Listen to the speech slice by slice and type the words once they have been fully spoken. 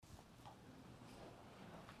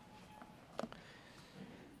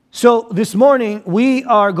So this morning, we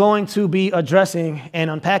are going to be addressing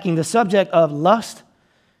and unpacking the subject of lust,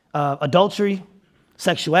 adultery,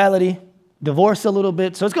 sexuality, divorce a little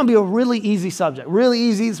bit. So it's going to be a really easy subject. Really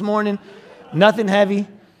easy this morning. Nothing heavy.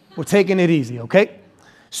 We're taking it easy, okay?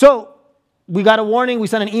 So we got a warning. We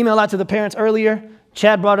sent an email out to the parents earlier.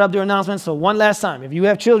 Chad brought it up during announcements. So one last time, if you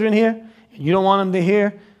have children here and you don't want them to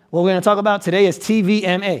hear what we're going to talk about today is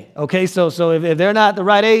TVMA, okay? So if they're not the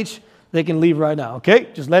right age, they can leave right now, okay?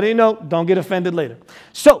 Just letting you know, don't get offended later.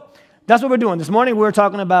 So that's what we're doing. This morning we're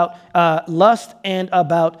talking about lust and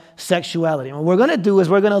about sexuality. And what we're going to do is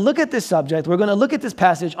we're going to look at this subject. We're going to look at this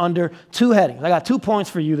passage under two headings. I got 2 points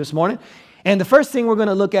for you this morning. And the first thing we're going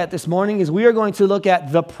to look at this morning is we are going to look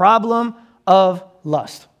at the problem of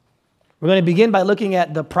lust. We're going to begin by looking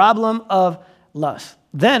at the problem of lust.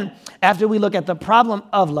 Then, after we look at the problem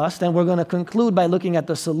of lust, then we're going to conclude by looking at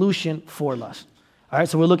the solution for lust. All right,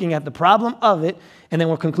 so we're looking at the problem of it, and then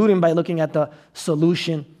we're concluding by looking at the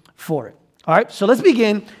solution for it. All right, so let's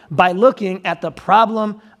begin by looking at the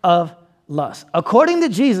problem of lust. According to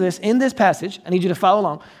Jesus in this passage, I need you to follow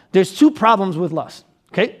along, there's 2 problems with lust,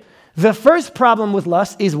 okay? The first problem with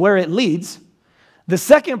lust is where it leads. The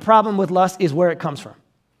second problem with lust is where it comes from,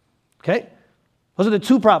 okay? Those are the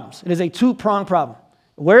 2 problems. It is a 2-pronged problem,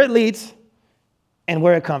 where it leads and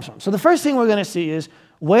where it comes from. So the first thing we're going to see is,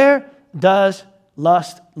 where does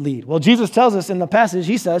lust lead? Well, Jesus tells us in the passage,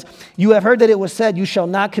 he says, "You have heard that it was said, you shall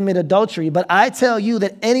not commit adultery. But I tell you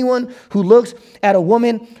that anyone who looks at a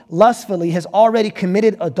woman lustfully has already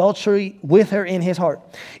committed adultery with her in his heart.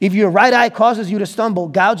 If your right eye causes you to stumble,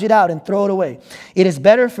 gouge it out and throw it away. It is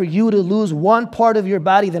better for you to lose one part of your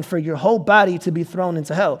body than for your whole body to be thrown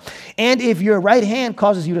into hell. And if your right hand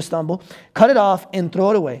causes you to stumble, cut it off and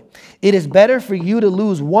throw it away. It is better for you to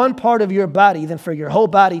lose one part of your body than for your whole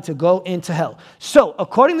body to go into hell." So,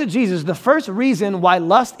 according to Jesus, the first reason why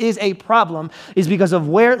lust is a problem is because of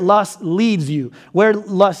where lust leads you, where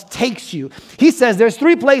lust takes you. He says there's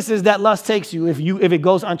 3 places that lust takes you if it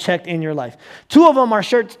goes unchecked in your life. 2 of them are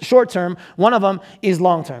short term, 1 of them is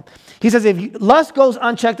long term. He says if lust goes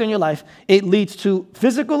unchecked in your life, it leads to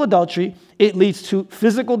physical adultery, it leads to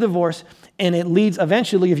physical divorce, and it leads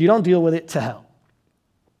eventually, if you don't deal with it, to hell.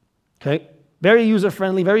 Okay? Very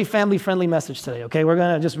user-friendly, very family-friendly message today, okay? We're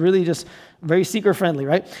going to just very seeker-friendly,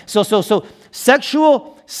 right? So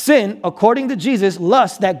sexual sin, according to Jesus,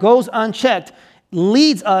 lust that goes unchecked,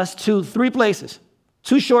 leads us to 3 places.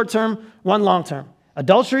 2 short-term, 1 long-term.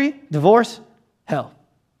 Adultery, divorce, hell.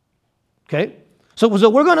 Okay? So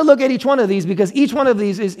we're going to look at each one of these because each one of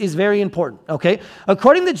these is very important, okay?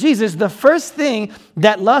 According to Jesus, the first thing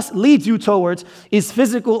that lust leads you towards is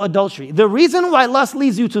physical adultery. The reason why lust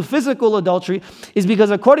leads you to physical adultery is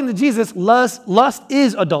because according to Jesus, lust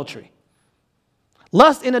is adultery.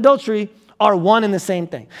 Lust and adultery are one and the same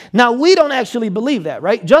thing. Now, we don't actually believe that,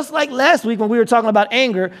 right? Just like last week when we were talking about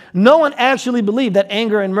anger, no one actually believed that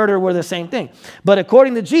anger and murder were the same thing. But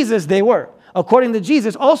according to Jesus, they were. According to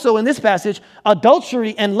Jesus, also in this passage,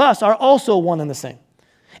 adultery and lust are also one and the same.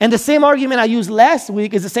 And the same argument I used last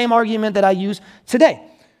week is the same argument that I use today.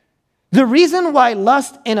 The reason why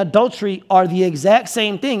lust and adultery are the exact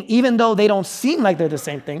same thing, even though they don't seem like they're the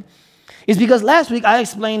same thing, is because last week I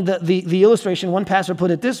explained the illustration. One pastor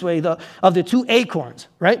put it this way, of the 2 acorns,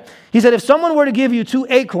 right? He said if someone were to give you 2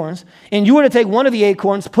 acorns and you were to take one of the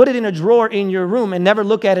acorns, put it in a drawer in your room and never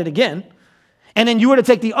look at it again, and then you were to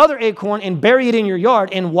take the other acorn and bury it in your yard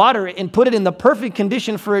and water it and put it in the perfect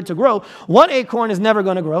condition for it to grow, one acorn is never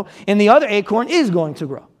going to grow and the other acorn is going to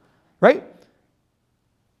grow, right?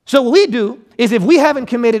 So what we do is if we haven't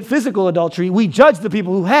committed physical adultery, we judge the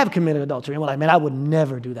people who have committed adultery. And we're like, man, I would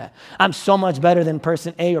never do that. I'm so much better than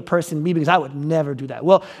person A or person B because I would never do that.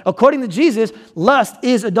 Well, according to Jesus, lust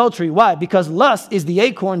is adultery. Why? Because lust is the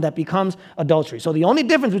acorn that becomes adultery. So the only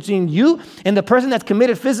difference between you and the person that's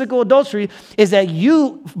committed physical adultery is that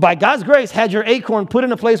you, by God's grace, had your acorn put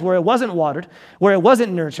in a place where it wasn't watered, where it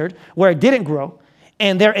wasn't nurtured, where it didn't grow,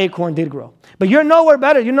 and their acorn did grow. But you're nowhere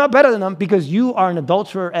better. You're not better than them because you are an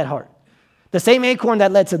adulterer at heart. The same acorn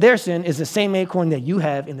that led to their sin is the same acorn that you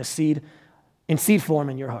have in seed form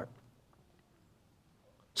in your heart.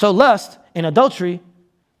 So lust and adultery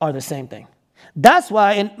are the same thing. That's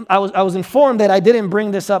why, and I was informed that I didn't bring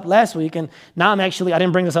this up last week, and now I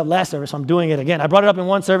didn't bring this up last service, so I'm doing it again. I brought it up in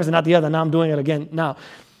one service and not the other. Now I'm doing it again now.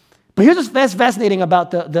 But here's what's fascinating about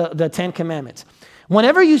the 10 Commandments.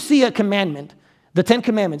 Whenever you see a commandment, the 10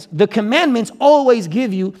 Commandments, the commandments always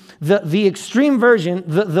give you the extreme version,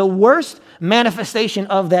 the worst manifestation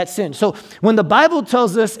of that sin. So when the Bible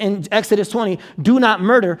tells us in Exodus 20, do not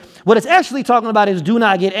murder, what it's actually talking about is do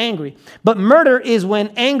not get angry. But murder is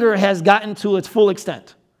when anger has gotten to its full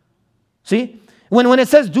extent. See? When it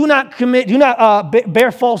says do not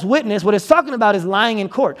bear false witness, what it's talking about is lying in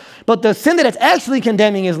court. But the sin that it's actually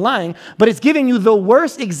condemning is lying, but it's giving you the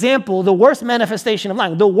worst example, the worst manifestation of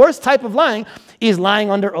lying. The worst type of lying is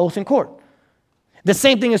lying under oath in court. The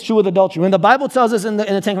same thing is true with adultery. When the Bible tells us in the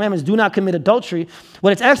Ten Commandments, do not commit adultery,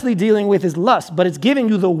 what it's actually dealing with is lust, but it's giving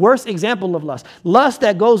you the worst example of lust. Lust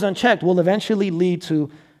that goes unchecked will eventually lead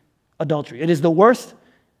to adultery. It is the worst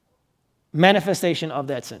manifestation of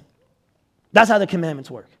that sin. That's how the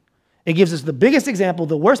commandments work. It gives us the biggest example,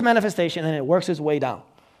 the worst manifestation, and it works its way down.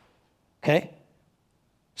 Okay?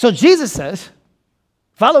 So Jesus says,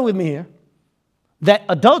 follow with me here, that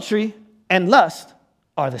adultery and lust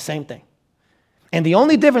are the same thing. And the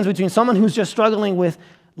only difference between someone who's just struggling with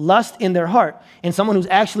lust in their heart and someone who's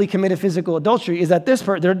actually committed physical adultery is that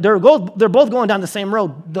they're both going down the same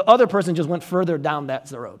road. The other person just went further down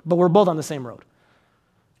that road. But we're both on the same road.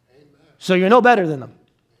 Amen. So you're no better than them.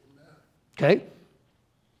 Okay?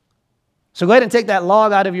 So go ahead and take that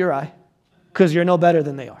log out of your eye because you're no better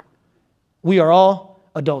than they are. We are all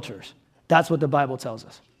adulterers. That's what the Bible tells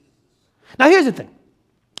us. Now here's the thing.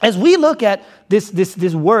 As we look at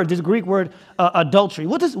this word, this Greek word, adultery,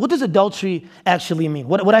 what does adultery actually mean?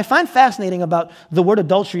 What I find fascinating about the word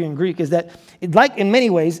adultery in Greek is that, like in many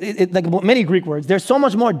ways, like many Greek words, there's so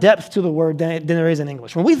much more depth to the word than there is in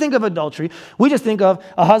English. When we think of adultery, we just think of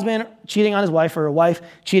a husband cheating on his wife or a wife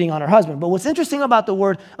cheating on her husband. But what's interesting about the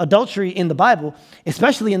word adultery in the Bible,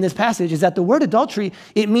 especially in this passage, is that the word adultery,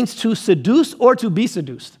 it means to seduce or to be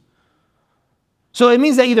seduced. So it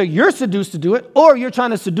means that either you're seduced to do it or you're trying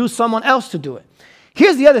to seduce someone else to do it.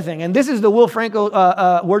 Here's the other thing, and this is the Will Franco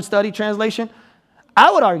word study translation.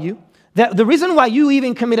 I would argue that the reason why you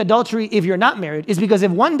even commit adultery if you're not married is because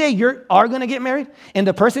if one day you are going to get married and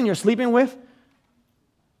the person you're sleeping with,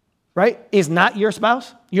 right, is not your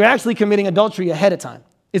spouse, you're actually committing adultery ahead of time.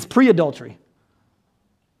 It's pre-adultery.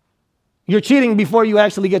 You're cheating before you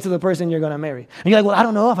actually get to the person you're going to marry. And you're like, well, I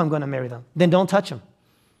don't know if I'm going to marry them. Then don't touch them.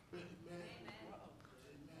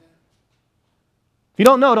 If you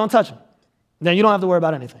don't know, don't touch them. Then you don't have to worry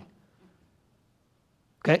about anything.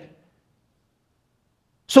 Okay?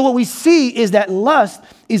 So what we see is that lust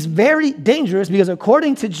is very dangerous because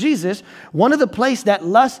according to Jesus, one of the places that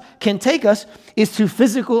lust can take us is to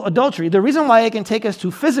physical adultery. The reason why it can take us to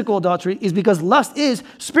physical adultery is because lust is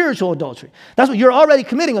spiritual adultery. That's what you're already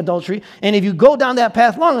committing adultery, and if you go down that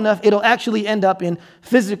path long enough, it'll actually end up in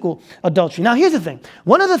physical adultery. Now, here's the thing.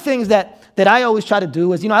 One of the things that I always try to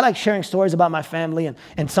do is, I like sharing stories about my family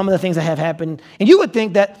and some of the things that have happened. And you would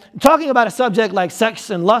think that talking about a subject like sex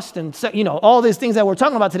and lust and, all these things that we're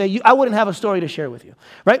talking about today, I wouldn't have a story to share with you,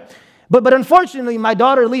 right? But unfortunately, my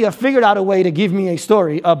daughter Leah figured out a way to give me a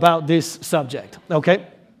story about this subject, okay?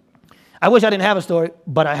 I wish I didn't have a story,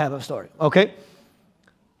 but I have a story, okay?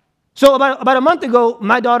 So about a month ago,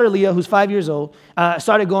 my daughter Leah, who's 5 years old,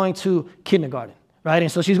 started going to kindergarten. Right,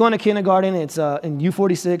 and so she's going to kindergarten. It's in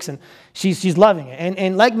U46, and she's loving it.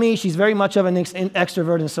 And like me, she's very much of an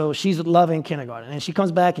extrovert, and so she's loving kindergarten. And she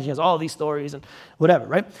comes back, and she has all these stories and whatever,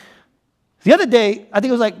 right? The other day, I think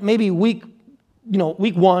it was like maybe week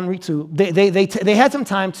 1, week 2, they had some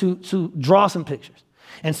time to draw some pictures.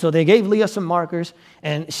 And so they gave Leah some markers,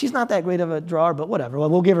 and she's not that great of a drawer, but whatever.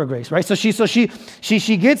 Well, we'll give her grace, right? So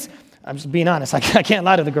she gets. I'm just being honest. I can't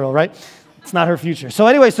lie to the girl, right? It's not her future. So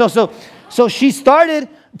anyway, so she started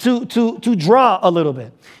to draw a little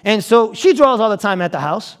bit. And so she draws all the time at the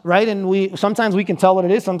house, right? And sometimes we can tell what it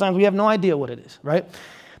is. Sometimes we have no idea what it is, right?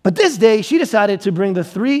 But this day, she decided to bring the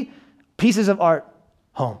 3 pieces of art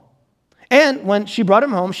home. And when she brought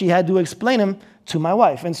them home, she had to explain them to my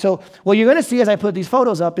wife. And so what you're going to see as I put these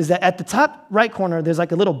photos up is that at the top right corner, there's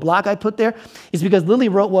like a little block I put there. It's because Lily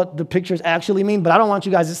wrote what the pictures actually mean, but I don't want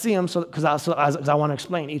you guys to see them because I want to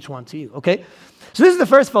explain each one to you, okay? So this is the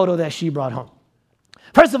first photo that she brought home.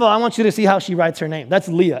 First of all, I want you to see how she writes her name. That's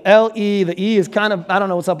Leah, L-E. The E is kind of, I don't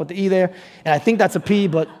know what's up with the E there. And I think that's a P,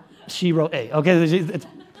 but she wrote A, okay?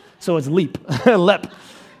 So it's Leap. Lep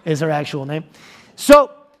is her actual name.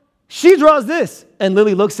 So she draws this, and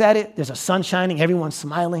Lily looks at it. There's a sun shining. Everyone's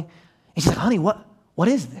smiling. And she's like, honey, what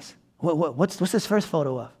is this? What's this first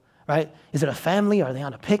photo of, right? Is it a family? Are they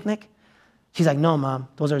on a picnic? She's like, no, Mom.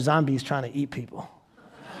 Those are zombies trying to eat people.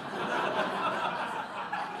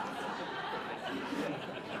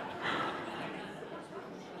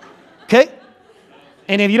 Okay?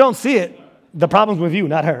 And if you don't see it, the problem's with you,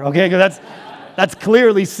 not her, okay? Because that's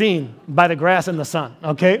clearly seen by the grass and the sun,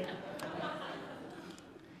 okay?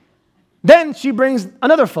 Then she brings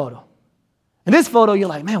another photo. In this photo, you're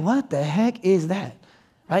like, man, what the heck is that?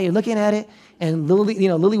 Right? You're looking at it, and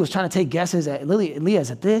Lily was trying to take guesses at Leah,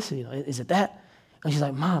 is it this? Is it that? And she's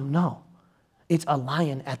like, Mom, no. it's a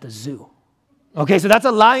lion at the zoo. Okay, so that's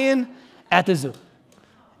a lion at the zoo.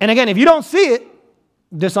 And again, if you don't see it,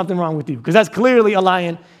 there's something wrong with you, because that's clearly a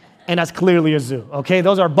lion and that's clearly a zoo. Okay,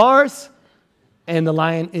 those are bars and the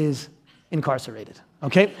lion is incarcerated.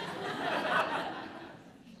 Okay?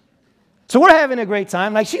 So we're having a great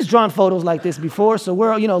time. Like, she's drawn photos like this before, so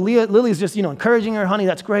we're, Lily's just, encouraging her, honey,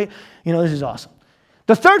 that's great. This is awesome.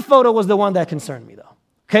 The third photo was the one that concerned me, though.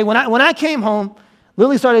 Okay, when I came home,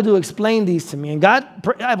 Lily started to explain these to me, and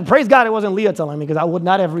praise God, it wasn't Leah telling me, because I would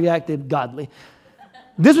not have reacted godly.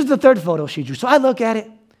 This was the third photo she drew. So I look at it,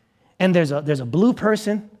 and there's a blue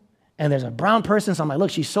person, and there's a brown person. So I'm like,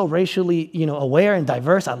 look, she's so racially, aware and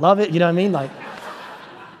diverse. I love it. You know what I mean? Like,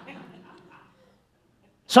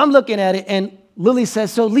 so I'm looking at it, and Lily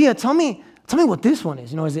says, so Leah, tell me what this one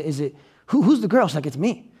is. Is it who's the girl? She's like, it's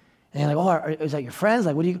me. And they're like, oh, is that your friends?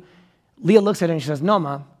 Like, what do you? Leah looks at her and she says, no,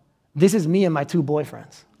 Mom, this is me and my 2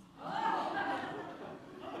 boyfriends.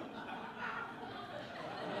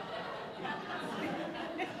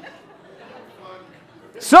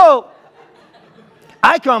 So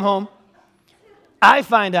I come home, I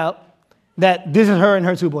find out that this is her and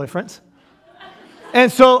her 2 boyfriends. And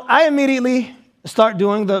so I immediately start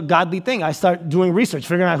doing the godly thing. I start doing research,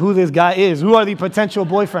 figuring out who this guy is, who are the potential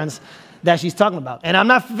boyfriends that she's talking about. And I'm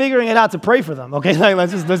not figuring it out to pray for them, okay? Like,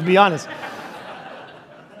 let's be honest.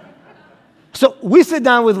 So we sit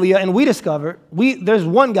down with Leah and we discover, there's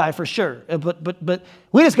one guy for sure, but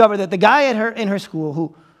we discover that the guy in her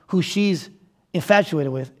school who she's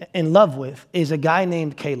infatuated with, in love with, is a guy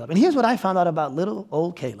named Caleb. And here's what I found out about little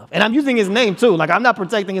old Caleb. And I'm using his name too, like I'm not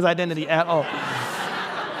protecting his identity at all.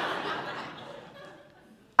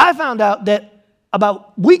 I found out that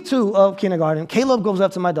about week 2 of kindergarten, Caleb goes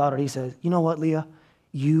up to my daughter. He says, you know what, Leah?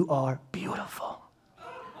 You are beautiful.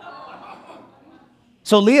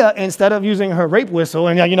 So Leah, instead of using her rape whistle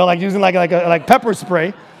and, like using like pepper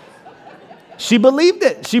spray, she believed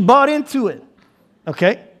it. She bought into it.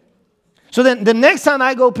 Okay? So then the next time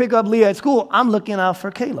I go pick up Leah at school, I'm looking out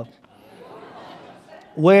for Caleb.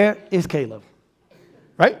 Where is Caleb?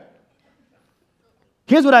 Right?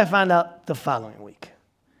 Here's what I found out the following week.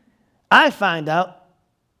 I find out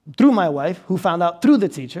through my wife, who found out through the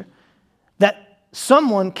teacher, that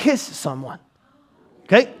someone kissed someone.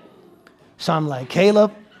 Okay? So I'm like,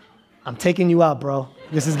 Caleb, I'm taking you out, bro.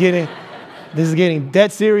 This is getting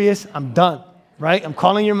dead serious. I'm done. Right? I'm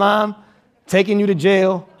calling your mom, taking you to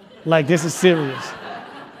jail. Like, this is serious.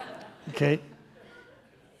 Okay?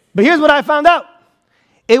 But here's what I found out.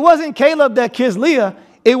 It wasn't Caleb that kissed Leah.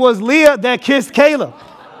 It was Leah that kissed Caleb.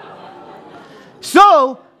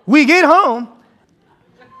 So we get home.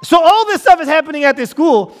 So all this stuff is happening at this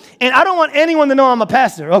school, and I don't want anyone to know I'm a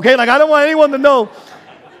pastor, okay? Like, I don't want anyone to know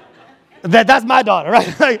that that's my daughter,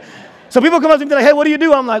 right? Like, so people come up to me like, hey, what do you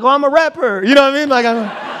do? I'm like, oh, I'm a rapper. You know what I mean? Like,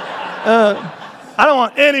 I don't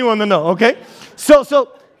want anyone to know, okay?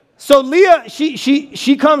 So Leah,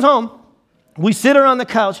 she comes home. We sit her on the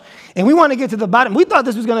couch, and we want to get to the bottom. We thought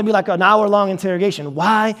this was going to be like an hour-long interrogation.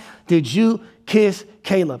 Why did you kiss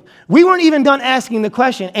Caleb? We weren't even done asking the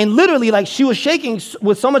question, and literally, like, she was shaking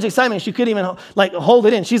with so much excitement, she couldn't even, like, hold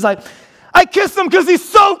it in. She's like, I kissed him because he's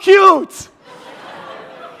so cute.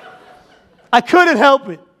 I couldn't help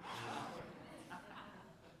it.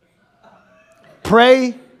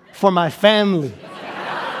 Pray for my family.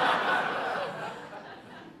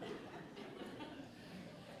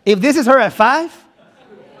 If this is her at 5,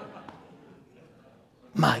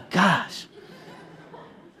 my gosh.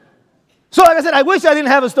 So like I said, I wish I didn't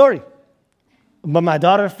have a story. But my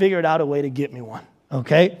daughter figured out a way to get me one,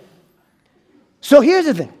 okay? So here's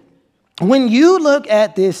the thing. When you look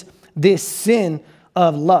at this sin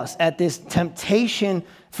of lust, at this temptation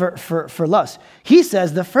for lust, he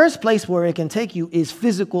says the first place where it can take you is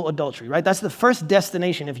physical adultery, right? That's the first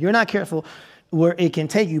destination. If you're not careful, where it can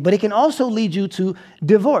take you. But it can also lead you to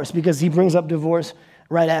divorce, because he brings up divorce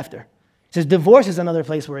right after. He says divorce is another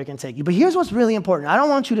place where it can take you. But here's what's really important. I don't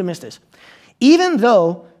want you to miss this. Even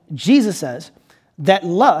though Jesus says that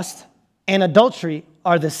lust and adultery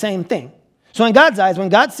are the same thing. So in God's eyes, when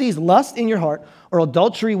God sees lust in your heart or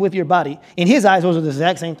adultery with your body, in his eyes, those are the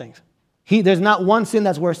exact same things. There's not one sin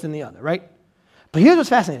that's worse than the other, right? But here's what's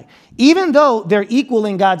fascinating. Even though they're equal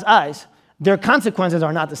in God's eyes, their consequences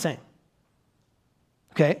are not the same.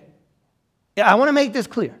 Okay? I want to make this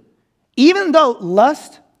clear. Even though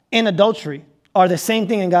lust and adultery are the same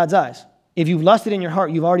thing in God's eyes, if you've lusted in your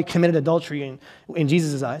heart, you've already committed adultery in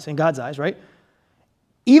Jesus' eyes, in God's eyes, right?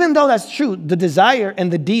 Even though that's true, the desire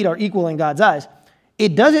and the deed are equal in God's eyes,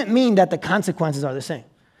 it doesn't mean that the consequences are the same.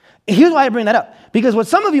 Here's why I bring that up. Because what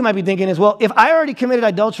some of you might be thinking is, well, if I already committed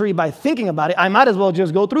adultery by thinking about it, I might as well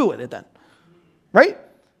just go through with it then. right?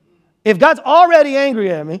 If God's already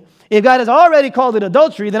angry at me, if God has already called it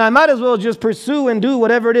adultery, then I might as well just pursue and do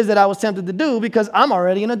whatever it is that I was tempted to do because I'm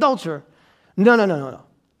already an adulterer. No.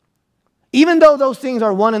 Even though those things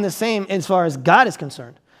are one and the same as far as God is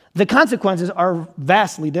concerned, the consequences are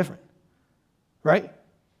vastly different, right?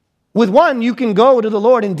 With one, you can go to the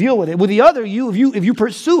Lord and deal with it. With the other, if you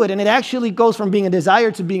pursue it and it actually goes from being a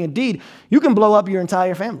desire to being a deed, you can blow up your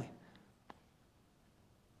entire family.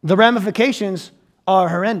 The ramifications are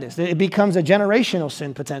horrendous. It becomes a generational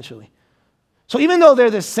sin potentially. So even though they're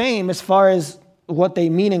the same as far as what they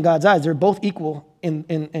mean in God's eyes, they're both equal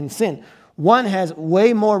in sin. One has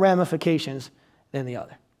way more ramifications than the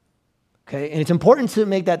other. Okay, and it's important to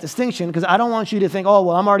make that distinction because I don't want you to think, oh,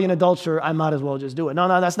 well, I'm already an adulterer, I might as well just do it. No,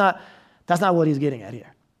 that's not what he's getting at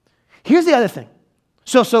here. Here's the other thing.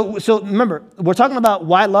 So remember, we're talking about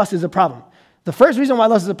why lust is a problem. The first reason why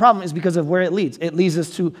lust is a problem is because of where it leads. It leads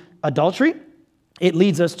us to adultery. It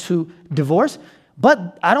leads us to divorce.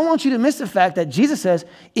 But I don't want you to miss the fact that Jesus says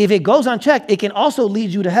if it goes unchecked, it can also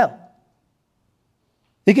lead you to hell.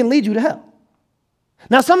 It can lead you to hell.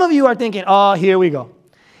 Now, some of you are thinking, oh, here we go.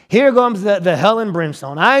 Here comes the hell and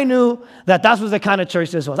brimstone. I knew that was the kind of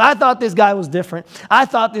church this was. I thought this guy was different. I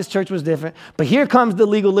thought this church was different. But here comes the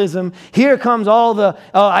legalism. Here comes all the,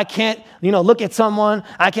 oh, I can't, look at someone.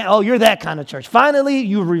 I can't, oh, you're that kind of church. Finally,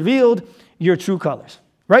 you revealed your true colors,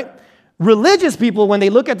 right? Religious people, when they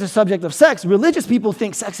look at the subject of sex, religious people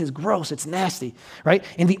think sex is gross, it's nasty, right?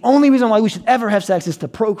 And the only reason why we should ever have sex is to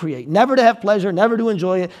procreate, never to have pleasure, never to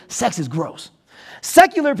enjoy it. Sex is gross.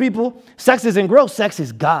 Secular people, sex isn't gross, sex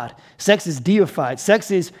is God. Sex is deified.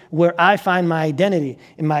 Sex is where I find my identity.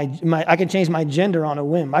 I can change my gender on a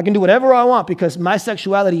whim. I can do whatever I want because my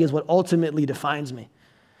sexuality is what ultimately defines me.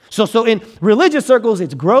 So in religious circles,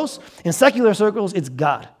 it's gross. In secular circles, it's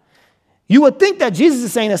God. You would think that Jesus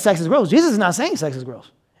is saying that sex is gross. Jesus is not saying sex is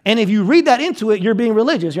gross. And if you read that into it, you're being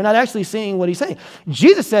religious. You're not actually seeing what he's saying.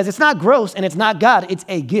 Jesus says it's not gross and it's not God. It's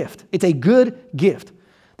a gift. It's a good gift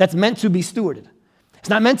that's meant to be stewarded. It's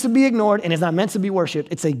not meant to be ignored and it's not meant to be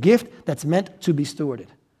worshiped. It's a gift that's meant to be stewarded.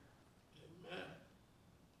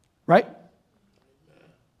 Right?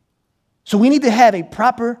 So we need to have a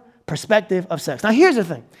proper perspective of sex. Now here's the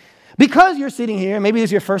thing. Because you're sitting here, maybe this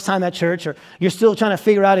is your first time at church or you're still trying to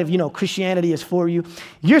figure out if, Christianity is for you.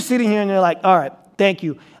 You're sitting here and you're like, all right, thank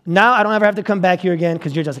you. Now I don't ever have to come back here again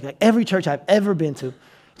because you're just like every church I've ever been to.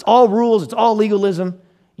 It's all rules. It's all legalism.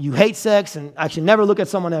 You hate sex and I should never look at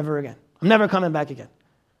someone ever again. I'm never coming back again.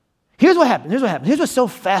 Here's what happened. Here's what's so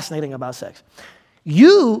fascinating about sex.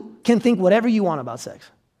 You can think whatever you want about sex.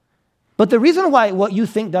 But the reason why what you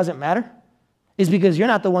think doesn't matter is because you're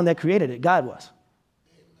not the one that created it. God was.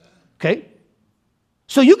 Okay?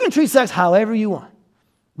 So you can treat sex however you want.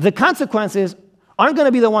 The consequences aren't going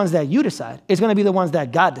to be the ones that you decide. It's going to be the ones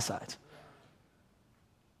that God decides.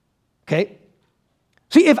 Okay?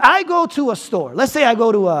 See, if I go to a store, let's say I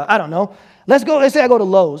go to, let's say I go to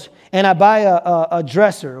Lowe's and I buy a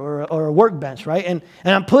dresser or a workbench, right? And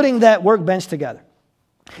I'm putting that workbench together.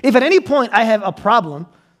 If at any point I have a problem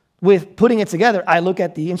with putting it together, I look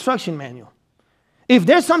at the instruction manual. If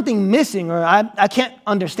there's something missing or I can't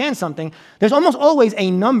understand something, there's almost always a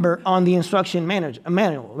number on the instruction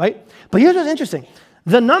manual, right? But here's what's interesting.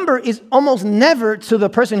 The number is almost never to the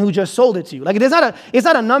person who just sold it to you. Like it's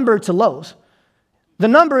not a number to Lowe's. The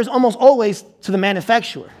number is almost always to the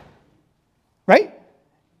manufacturer, right?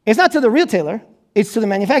 It's not to the retailer. It's to the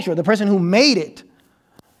manufacturer, the person who made it.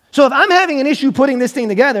 So if I'm having an issue putting this thing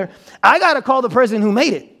together, I got to call the person who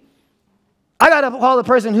made it. I got to call the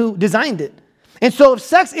person who designed it. And so if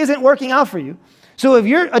sex isn't working out for you, so if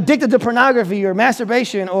you're addicted to pornography or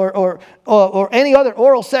masturbation or any other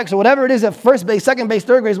oral sex or whatever it is at first base, second base,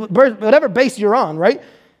 third base, whatever base you're on, right?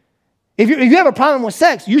 If you have a problem with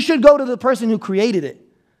sex, you should go to the person who created it.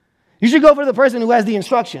 You should go for the person who has the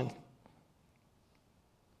instructions.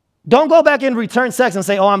 Don't go back and return sex and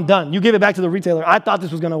say, oh, I'm done. You give it back to the retailer. I thought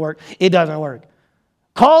this was going to work. It doesn't work.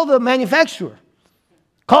 Call the manufacturer.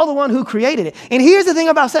 Call the one who created it. And here's the thing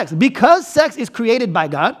about sex. Because sex is created by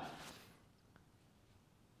God,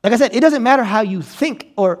 like I said, it doesn't matter how you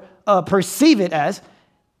think or perceive it as,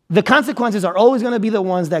 the consequences are always going to be the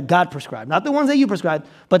ones that God prescribed. Not the ones that you prescribed,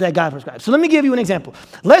 but that God prescribed. So let me give you an example.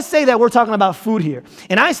 Let's say that we're talking about food here.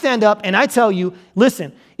 And I stand up and I tell you,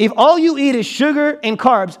 listen, if all you eat is sugar and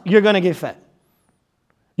carbs, you're going to get fat.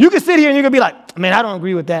 You can sit here and you're going to be like, man, I don't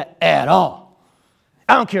agree with that at all.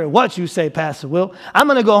 I don't care what you say, Pastor Will. I'm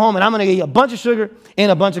going to go home and I'm going to eat a bunch of sugar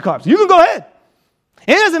and a bunch of carbs. You can go ahead.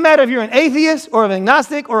 It doesn't matter if you're an atheist or an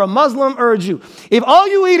agnostic or a Muslim or a Jew. If all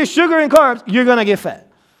you eat is sugar and carbs, you're going to get fat.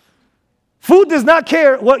 Food does not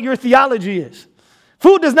care what your theology is.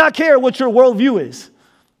 Food does not care what your worldview is.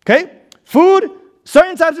 Okay? Food,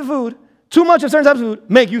 certain types of food, too much of certain types of food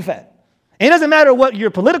make you fat. And it doesn't matter what your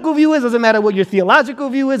political view is, doesn't matter what your theological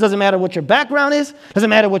view is, doesn't matter what your background is, doesn't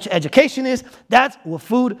matter what your education is. That's what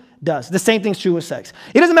food does. The same thing's true with sex.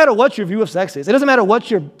 It doesn't matter what your view of sex is. It doesn't matter what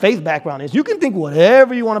your faith background is. You can think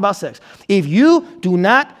whatever you want about sex. If you do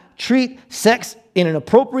not treat sex in an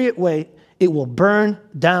appropriate way, it will burn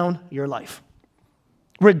down your life,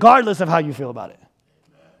 regardless of how you feel about it.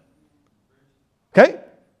 Okay?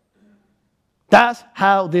 That's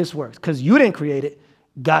how this works. Because you didn't create it,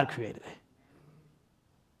 God created it.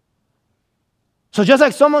 So just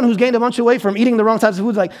like someone who's gained a bunch of weight from eating the wrong types of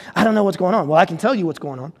foods, like, I don't know what's going on. Well, I can tell you what's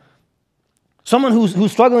going on. Someone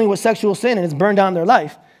who's struggling with sexual sin and it's burned down their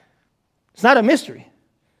life, it's not a mystery.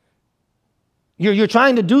 You're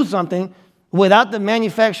trying to do something without the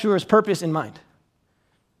manufacturer's purpose in mind.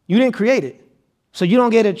 You didn't create it, so you don't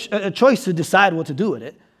get a choice to decide what to do with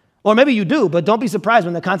it. Or maybe you do, but don't be surprised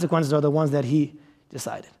when the consequences are the ones that he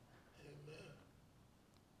decided.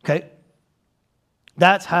 Okay?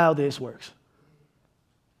 That's how this works.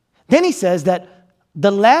 Then he says that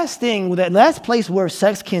the last place where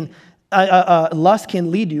sex can, lust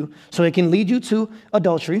can lead you, so it can lead you to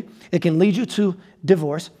adultery, it can lead you to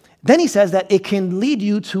divorce. Then he says that it can lead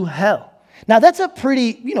you to hell. Now that's a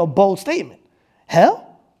pretty, bold statement. Hell?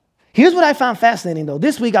 Here's what I found fascinating, though.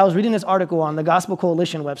 This week I was reading this article on the Gospel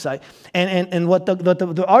Coalition website, and what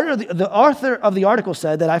the author of the article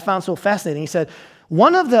said that I found so fascinating. He said,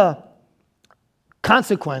 one of the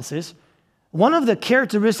consequences, one of the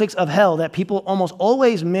characteristics of hell that people almost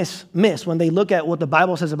always miss when they look at what the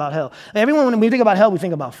Bible says about hell. Everyone, when we think about hell, we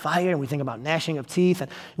think about fire, and we think about gnashing of teeth, and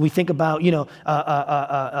we think about,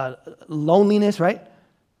 loneliness, right?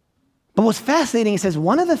 But what's fascinating, it says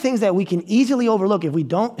one of the things that we can easily overlook if we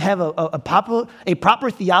don't have a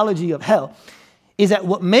proper theology of hell is that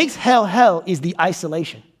what makes hell is the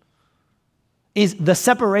isolation, is the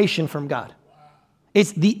separation from God.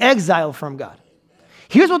 It's the exile from God.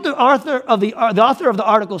 Here's what the author of the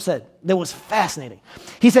article said that was fascinating.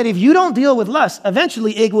 He said, if you don't deal with lust,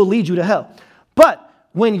 eventually it will lead you to hell. But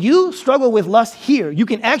when you struggle with lust here, you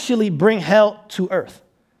can actually bring hell to earth.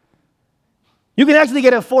 You can actually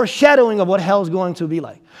get a foreshadowing of what hell is going to be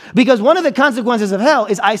like. Because one of the consequences of hell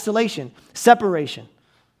is isolation, separation,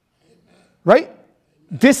 right?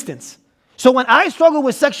 Distance. So when I struggle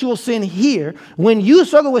with sexual sin here, when you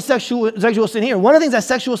struggle with sexual sin here, one of the things that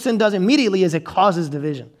sexual sin does immediately is it causes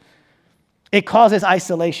division. It causes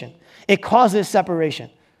isolation. It causes separation.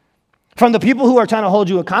 From the people who are trying to hold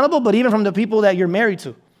you accountable, but even from the people that you're married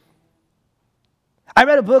to. I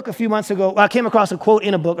read a book a few months ago. I came across a quote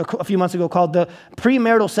in a book a few months ago called The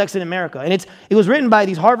Premarital Sex in America. And it was written by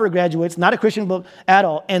these Harvard graduates, not a Christian book at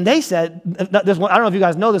all. And they said, I don't know if you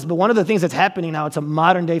guys know this, but one of the things that's happening now, it's a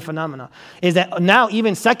modern day phenomenon, is that now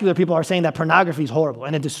even secular people are saying that pornography is horrible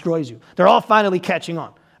and it destroys you. They're all finally catching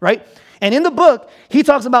on, right? And in the book, he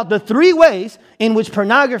talks about the 3 ways in which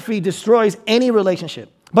pornography destroys any relationship,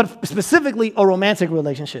 but specifically a romantic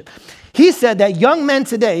relationship. He said that young men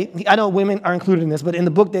today, I know women are included in this, but in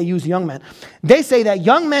the book they use young men. They say that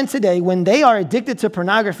young men today, when they are addicted to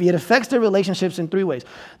pornography, it affects their relationships in 3 ways.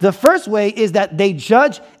 The first way is that they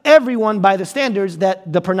judge everyone by the standards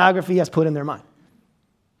that the pornography has put in their mind.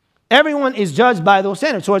 Everyone is judged by those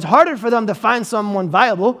standards. So it's harder for them to find someone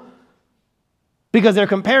viable because they're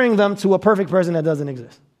comparing them to a perfect person that doesn't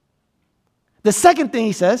exist. The second thing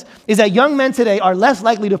he says is that young men today are less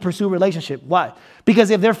likely to pursue a relationship. Why?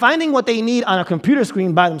 Because if they're finding what they need on a computer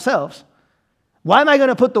screen by themselves, why am I going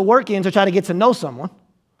to put the work in to try to get to know someone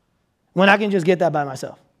when I can just get that by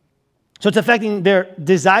myself? So it's affecting their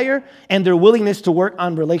desire and their willingness to work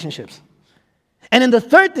on relationships. And then the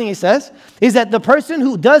third thing he says is that the person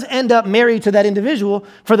who does end up married to that individual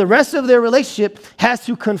for the rest of their relationship has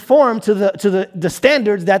to conform to the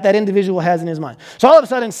standards that individual has in his mind. So all of a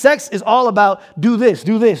sudden, sex is all about do this,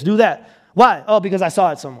 do that. Why? Oh, because I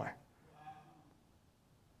saw it somewhere.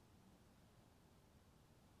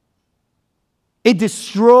 It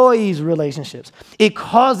destroys relationships. It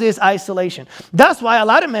causes isolation. That's why a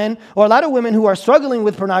lot of men or a lot of women who are struggling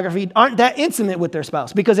with pornography aren't that intimate with their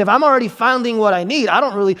spouse. Because if I'm already finding what I need,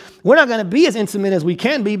 we're not going to be as intimate as we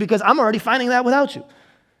can be because I'm already finding that without you.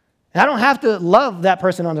 And I don't have to love that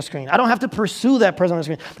person on the screen. I don't have to pursue that person on the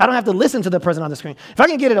screen. I don't have to listen to the person on the screen. If I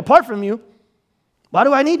can get it apart from you, why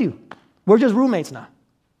do I need you? We're just roommates now.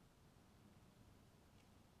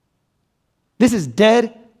 This is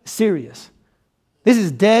dead serious. This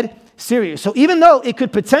is dead serious. So even though it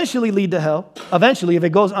could potentially lead to hell, eventually, if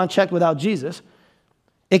it goes unchecked without Jesus,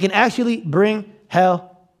 it can actually bring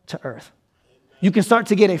hell to earth. You can start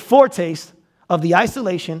to get a foretaste of the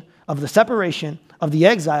isolation, of the separation, of the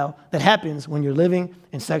exile that happens when you're living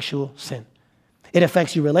in sexual sin. It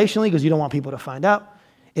affects you relationally because you don't want people to find out.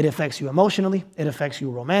 It affects you emotionally. It affects you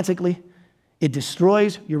romantically. It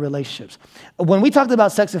destroys your relationships. When we talked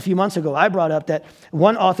about sex a few months ago, I brought up that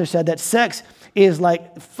one author said that sex is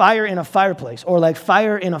like fire in a fireplace or like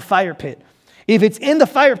fire in a fire pit. If it's in the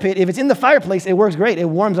fire pit, if it's in the fireplace, it works great. It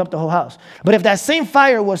warms up the whole house. But if that same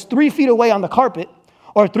fire was 3 feet away on the carpet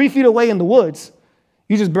or 3 feet away in the woods,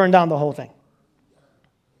 you just burn down the whole thing.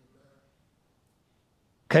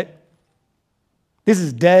 Okay? This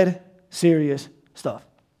is dead serious stuff.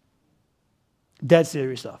 Dead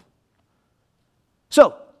serious stuff.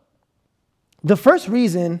 So, the first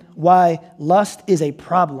reason why lust is a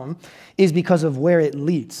problem is because of where it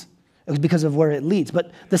leads. It's because of where it leads.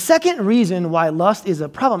 But the second reason why lust is a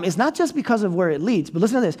problem is not just because of where it leads, but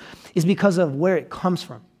listen to this, is because of where it comes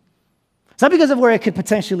from. It's not because of where it could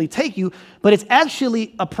potentially take you, but it's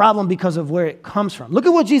actually a problem because of where it comes from. Look at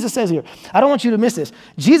what Jesus says here. I don't want you to miss this.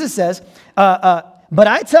 Jesus says, but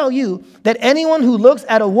I tell you that anyone who looks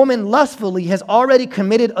at a woman lustfully has already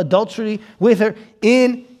committed adultery with her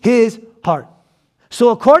in his heart. So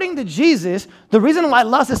according to Jesus, the reason why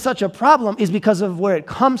lust is such a problem is because of where it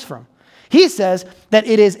comes from. He says that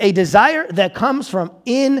it is a desire that comes from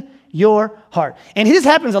in your heart. And this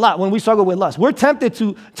happens a lot when we struggle with lust. We're tempted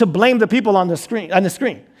to blame the people on the screen.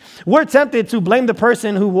 We're tempted to blame the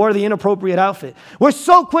person who wore the inappropriate outfit. We're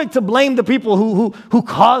so quick to blame the people who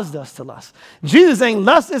caused us to lust. Jesus is saying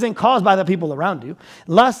lust isn't caused by the people around you.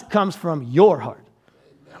 Lust comes from your heart.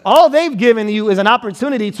 All they've given you is an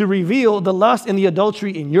opportunity to reveal the lust and the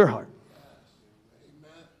adultery in your heart.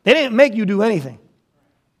 They didn't make you do anything.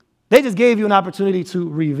 They just gave you an opportunity to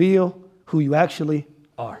reveal who you actually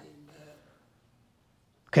are.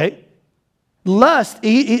 Okay? Lust,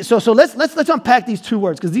 so let's unpack these two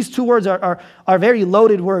words, because these two words are very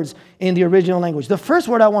loaded words in the original language. The first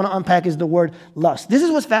word I want to unpack is the word lust. This is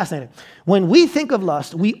what's fascinating. When we think of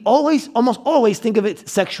lust, we almost always think of it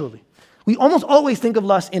sexually. We almost always think of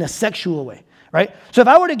lust in a sexual way, right? So if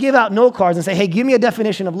I were to give out note cards and say, hey, give me a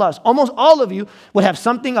definition of lust, almost all of you would have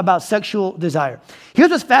something about sexual desire.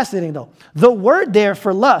 Here's what's fascinating, though. The word there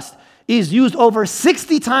for lust is used over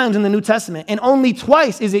 60 times in the New Testament, and only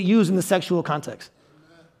twice is it used in the sexual context.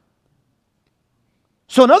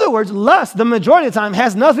 So in other words, lust, the majority of the time,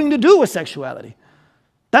 has nothing to do with sexuality.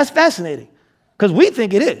 That's fascinating, because we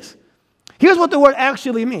think it is. Here's what the word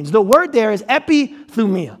actually means. The word there is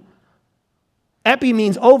epithumia. Epi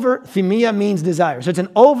means over, thumia means desire. So it's an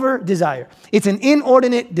over desire. It's an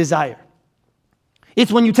inordinate desire.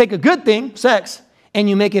 It's when you take a good thing, sex, and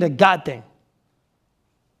you make it a God thing.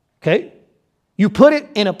 Okay? You put it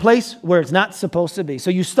in a place where it's not supposed to be. So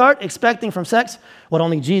you start expecting from sex what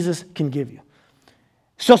only Jesus can give you.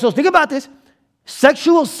 So think about this.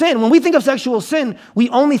 Sexual sin, when we think of sexual sin, we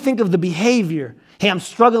only think of the behavior. Hey, I'm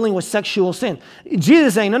struggling with sexual sin. Jesus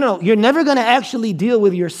is saying, no, you're never going to actually deal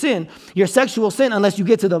with your sin, your sexual sin, unless you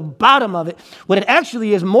get to the bottom of it. What it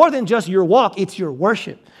actually is more than just your walk, it's your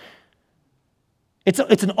worship. It's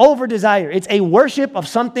an over desire. It's a worship of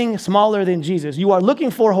something smaller than Jesus. You are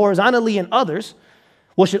looking for horizontally in others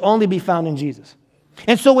what should only be found in Jesus.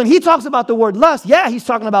 And so when he talks about the word lust, yeah, he's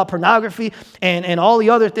talking about pornography and all the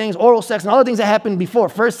other things, oral sex and all the things that happened before,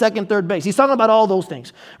 first, second, third base. He's talking about all those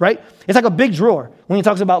things, right? It's like a big drawer when he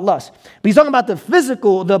talks about lust. But he's talking about the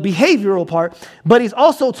physical, the behavioral part, but he's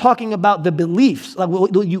also talking about the beliefs, like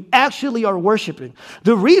what you actually are worshiping.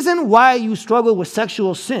 The reason why you struggle with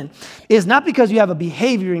sexual sin is not because you have a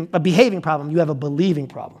behaving problem, you have a believing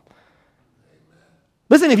problem.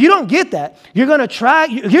 Listen, if you don't get that, you're going to try.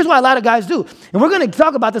 Here's what a lot of guys do. And we're going to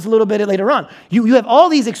talk about this a little bit later on. You have all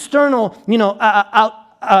these external,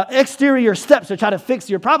 exterior steps to try to fix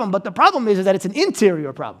your problem. But the problem is that it's an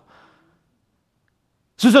interior problem.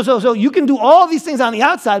 So you can do all these things on the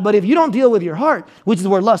outside, but if you don't deal with your heart, which is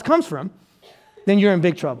where lust comes from, then you're in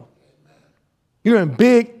big trouble. You're in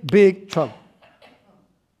big, big trouble.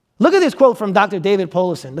 Look at this quote from Dr. David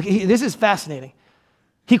Powlison. This is fascinating.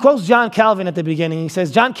 He quotes John Calvin at the beginning. He says,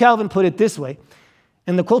 John Calvin put it this way,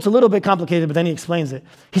 and the quote's a little bit complicated, but then he explains it.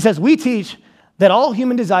 He says, we teach that all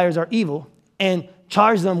human desires are evil and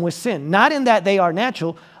charge them with sin, not in that they are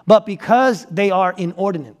natural, but because they are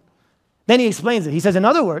inordinate. Then he explains it. He says, in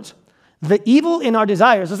other words, the evil in our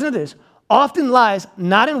desires, listen to this, often lies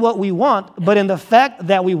not in what we want, but in the fact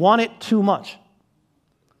that we want it too much.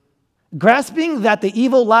 Grasping that the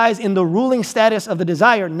evil lies in the ruling status of the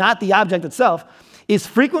desire, not the object itself, is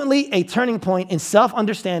frequently a turning point in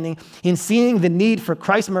self-understanding, in seeing the need for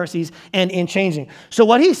Christ's mercies, and in changing. So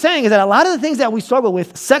what he's saying is that a lot of the things that we struggle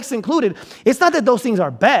with, sex included, it's not that those things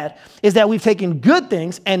are bad, it's that we've taken good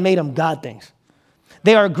things and made them God things.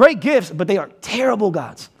 They are great gifts, but they are terrible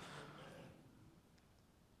gods.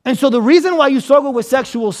 And so the reason why you struggle with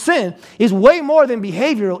sexual sin is way more than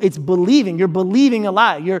behavioral. It's believing. You're believing a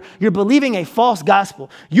lie. You're believing a false gospel.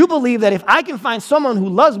 You believe that if I can find someone who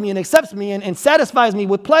loves me and accepts me and satisfies me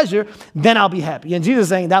with pleasure, then I'll be happy. And Jesus is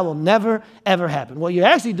saying that will never, ever happen. What you're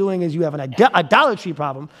actually doing is you have an idolatry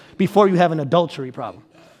problem before you have an adultery problem.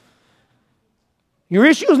 Your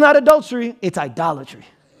issue is not adultery, it's idolatry.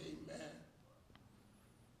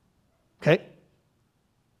 Okay?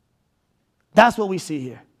 That's what we see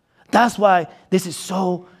here. That's why this is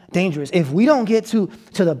so dangerous. If we don't get to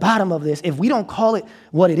the bottom of this, if we don't call it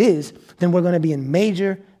what it is, then we're going to be in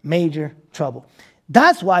major, major trouble.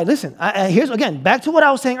 That's why, listen, here's, again, back to what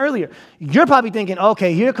I was saying earlier. You're probably thinking,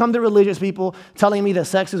 okay, here come the religious people telling me that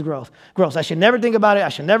sex is gross. I should never think about it. I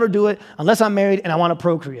should never do it unless I'm married and I want to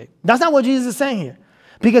procreate. That's not what Jesus is saying here.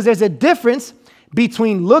 Because there's a difference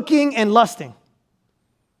between looking and lusting.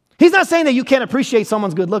 He's not saying that you can't appreciate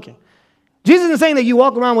someone's good looking. Jesus isn't saying that you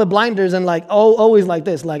walk around with blinders and always like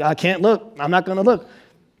this, like I can't look, I'm not going to look.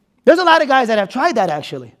 There's a lot of guys that have tried that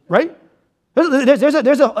actually, right?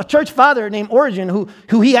 There's a church father named Origen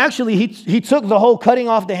who he actually took the whole cutting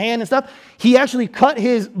off the hand and stuff. He actually cut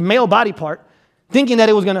his male body part thinking that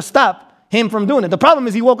it was going to stop him from doing it. The problem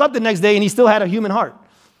is he woke up the next day and he still had a human heart.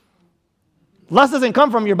 Lust doesn't come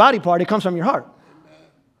from your body part, it comes from your heart.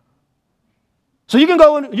 So you can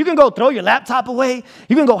go throw your laptop away.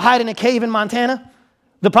 You can go hide in a cave in Montana.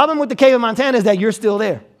 The problem with the cave in Montana is that you're still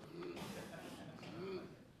there.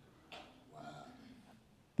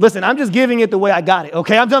 Listen, I'm just giving it the way I got it,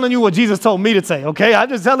 okay? I'm telling you what Jesus told me to say, okay? I'm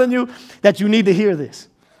just telling you that you need to hear this,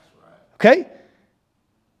 okay?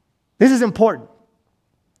 This is important.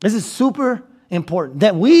 This is super important,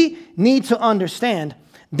 that we need to understand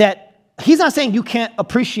that he's not saying you can't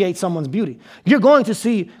appreciate someone's beauty. You're going to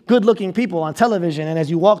see good-looking people on television and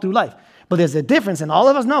as you walk through life. But there's a difference, and all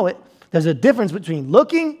of us know it. There's a difference between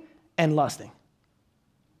looking and lusting.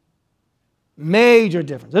 Major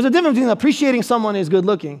difference. There's a difference between appreciating someone as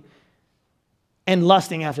good-looking and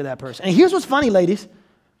lusting after that person. And here's what's funny, ladies.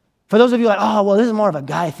 For those of you like, oh, well, this is more of a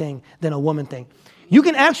guy thing than a woman thing. You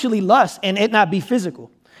can actually lust and it not be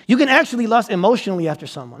physical. You can actually lust emotionally after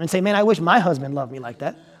someone and say, man, I wish my husband loved me like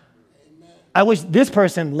that. I wish this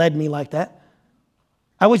person led me like that.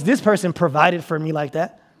 I wish this person provided for me like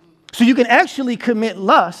that. So you can actually commit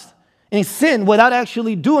lust and sin without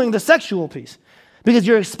actually doing the sexual piece because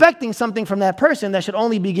you're expecting something from that person that should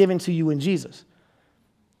only be given to you in Jesus.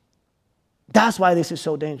 That's why this is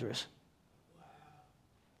so dangerous.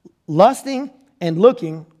 Lusting and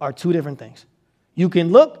looking are two different things. You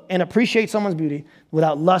can look and appreciate someone's beauty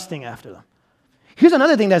without lusting after them. Here's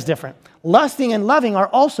another thing that's different. Lusting and loving are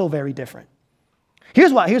also very different.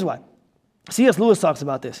 Here's why. C.S. Lewis talks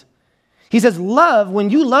about this. He says, when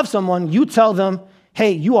you love someone, you tell them,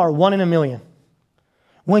 hey, you are one in a million.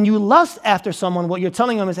 When you lust after someone, what you're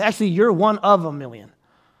telling them is actually you're one of a million.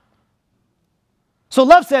 So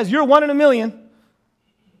love says you're one in a million.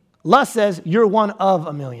 Lust says you're one of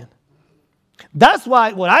a million. That's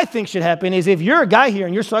why what I think should happen is if you're a guy here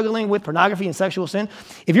and you're struggling with pornography and sexual sin,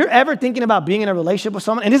 if you're ever thinking about being in a relationship with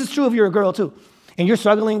someone, and this is true if you're a girl too, and you're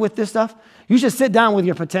struggling with this stuff, you should sit down with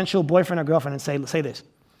your potential boyfriend or girlfriend and say this.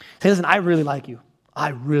 Say, listen, I really like you. I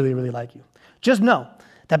really, really like you. Just know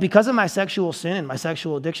that because of my sexual sin and my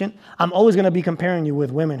sexual addiction, I'm always going to be comparing you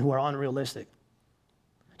with women who are unrealistic.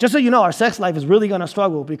 Just so you know, our sex life is really going to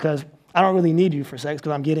struggle because I don't really need you for sex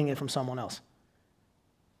because I'm getting it from someone else.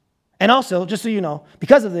 And also, just so you know,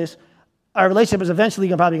 because of this, our relationship is eventually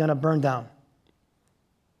probably going to burn down.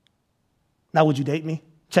 Now, would you date me?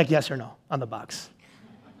 Check yes or no on the box.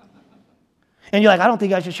 And you're like, I don't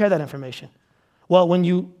think I should share that information. Well, when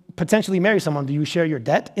you potentially marry someone, do you share your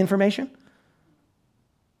debt information?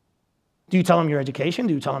 Do you tell them your education?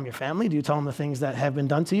 Do you tell them your family? Do you tell them the things that have been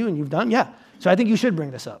done to you and you've done? Yeah. So I think you should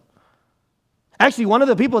bring this up. Actually, one of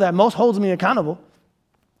the people that most holds me accountable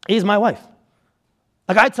is my wife.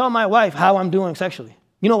 Like I tell my wife how I'm doing sexually.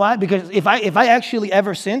 You know why? Because if I actually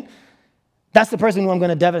ever sin, that's the person who I'm going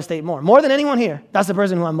to devastate more. More than anyone here, that's the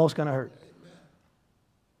person who I'm most going to hurt.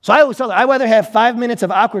 So I always tell her, I'd rather have 5 minutes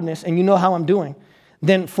of awkwardness and you know how I'm doing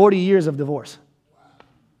than 40 years of divorce.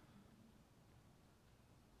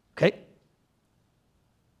 Okay?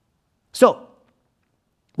 So,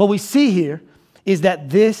 what we see here is that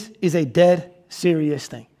this is a dead serious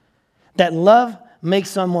thing. That love makes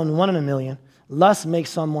someone one in a million, lust makes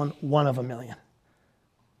someone one of a million.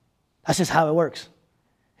 That's just how it works.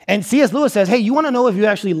 And C.S. Lewis says, hey, you want to know if you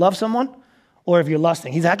actually love someone or if you're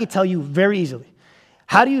lusting? He said, I could tell you very easily.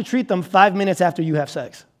 How do you treat them 5 minutes after you have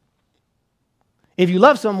sex? If you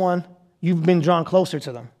love someone, you've been drawn closer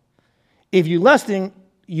to them. If you're lusting,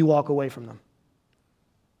 you walk away from them.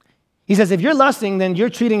 He says, if you're lusting, then you're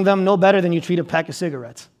treating them no better than you treat a pack of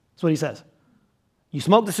cigarettes. That's what he says. You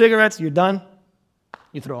smoke the cigarettes, you're done,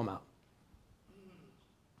 you throw them out.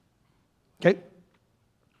 Okay?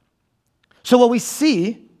 So what we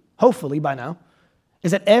see, hopefully by now,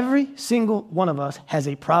 is that every single one of us has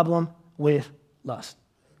a problem with lust.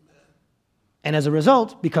 And as a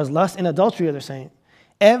result, because lust and adultery are the same,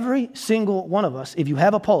 every single one of us, if you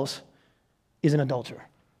have a pulse, is an adulterer.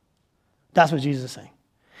 That's what Jesus is saying.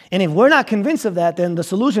 And if we're not convinced of that, then the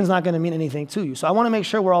solution is not going to mean anything to you. So I want to make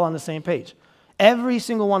sure we're all on the same page. Every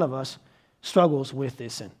single one of us struggles with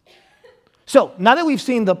this sin. So now that we've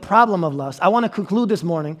seen the problem of lust, I want to conclude this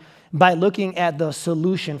morning by looking at the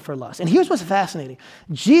solution for lust. And here's what's fascinating.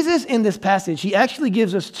 Jesus, in this passage, he actually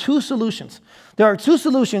gives us two solutions. There are two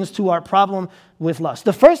solutions to our problem with lust.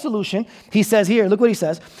 The first solution, he says here, look what he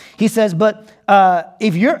says. He says, but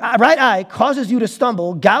if your right eye causes you to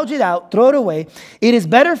stumble, gouge it out, throw it away. It is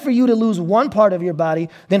better for you to lose one part of your body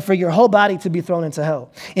than for your whole body to be thrown into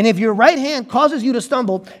hell. And if your right hand causes you to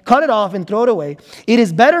stumble, cut it off and throw it away. It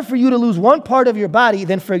is better for you to lose one part of your body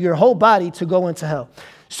than for your whole body to go into hell.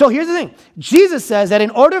 So here's the thing. Jesus says that in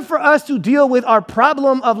order for us to deal with our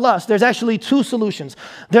problem of lust, there's actually two solutions.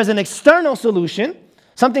 There's an external solution,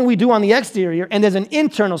 something we do on the exterior, and there's an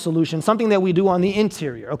internal solution, something that we do on the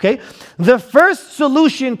interior, okay? The first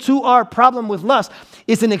solution to our problem with lust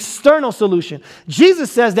is an external solution. Jesus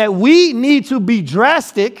says that we need to be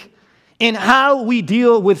drastic in how we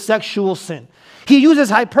deal with sexual sin. He uses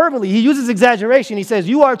hyperbole. He uses exaggeration. He says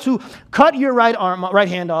you are to cut your right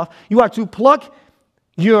hand off. You are to pluck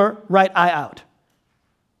your right eye out.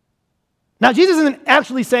 Now, Jesus isn't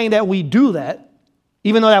actually saying that we do that,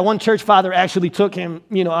 even though that one church father actually took him,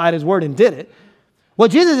 at his word and did it.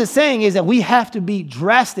 What Jesus is saying is that we have to be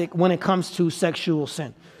drastic when it comes to sexual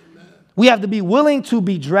sin. We have to be willing to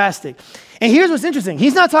be drastic. And here's what's interesting.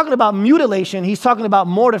 He's not talking about mutilation. He's talking about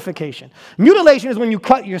mortification. Mutilation is when you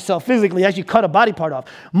cut yourself physically, as you cut a body part off.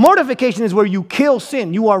 Mortification is where you kill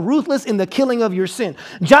sin. You are ruthless in the killing of your sin.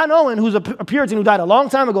 John Owen, who's a Puritan who died a long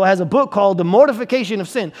time ago, has a book called The Mortification of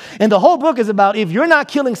Sin. And the whole book is about if you're not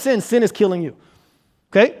killing sin, sin is killing you.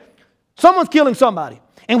 Okay? Someone's killing somebody.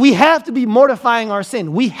 And we have to be mortifying our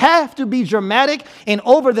sin. We have to be dramatic and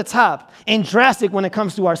over the top and drastic when it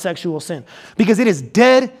comes to our sexual sin. Because it is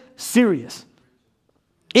dead serious.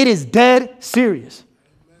 It is dead serious.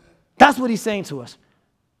 That's what he's saying to us.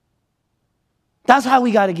 That's how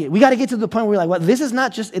we got to get. We got to get to the point where we're like, well, this is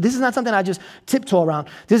not something I just tiptoe around.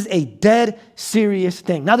 This is a dead serious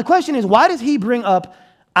thing. Now the question is, why does he bring up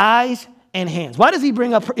eyes and hands? Why does he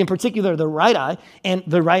bring up in particular the right eye and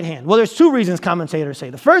the right hand? Well, there's two reasons commentators say.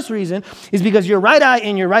 The first reason is because your right eye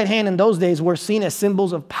and your right hand in those days were seen as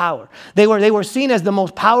symbols of power. They were seen as the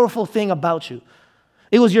most powerful thing about you.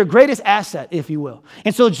 It was your greatest asset, if you will.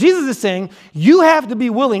 And so Jesus is saying, you have to be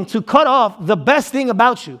willing to cut off the best thing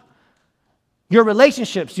about you. Your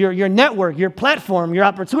relationships, your network, your platform, your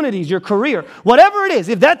opportunities, your career, whatever it is.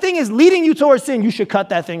 If that thing is leading you towards sin, you should cut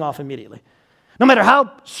that thing off immediately. No matter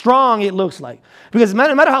how strong it looks like. Because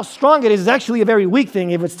no matter how strong it is, it's actually a very weak thing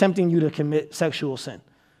if it's tempting you to commit sexual sin.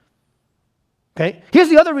 Okay? Here's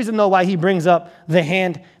the other reason, though, why he brings up the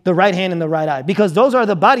right hand and the right eye. Because those are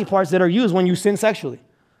the body parts that are used when you sin sexually.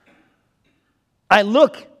 I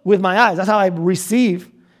look with my eyes. That's how I receive.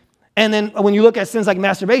 And then when you look at sins like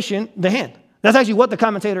masturbation, the hand. That's actually what the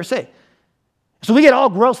commentators say. So we get all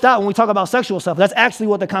grossed out when we talk about sexual stuff. That's actually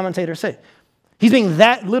what the commentators say. He's being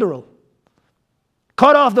that literal.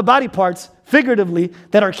 Cut off the body parts, figuratively,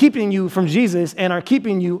 that are keeping you from Jesus and are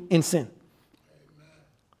keeping you in sin. Amen.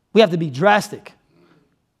 We have to be drastic.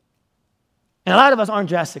 And a lot of us aren't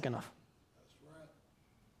drastic enough. That's right.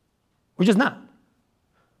 We're just not.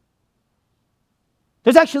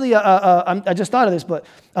 There's actually, I just thought of this, but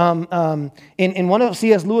in one of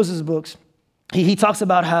C.S. Lewis's books, he talks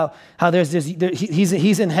about how there's this,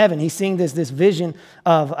 he's in heaven. He's seeing this vision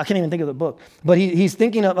of, I can't even think of the book, but he's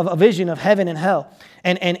thinking of a vision of heaven and hell.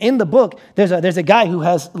 And in the book, there's a guy who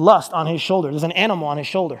has lust on his shoulder. There's an animal on his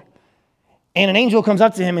shoulder. And an angel comes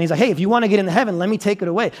up to him and he's like, hey, if you want to get into heaven, let me take it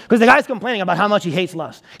away. Because the guy's complaining about how much he hates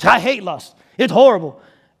lust. He says, I hate lust. It's horrible.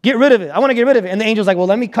 Get rid of it. I want to get rid of it. And the angel's like, well,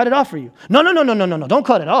 let me cut it off for you. No. Don't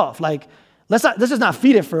cut it off. Like, let's just not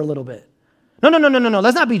feed it for a little bit. No.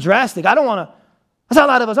 Let's not be drastic. I don't want That's how a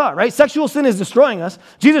lot of us are, right? Sexual sin is destroying us.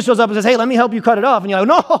 Jesus shows up and says, hey, let me help you cut it off. And you're like,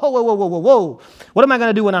 no, whoa. What am I going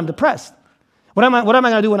to do when I'm depressed? What am I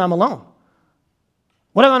going to do when I'm alone?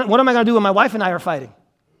 What am I going to do when my wife and I are fighting?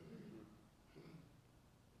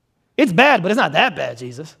 It's bad, but it's not that bad,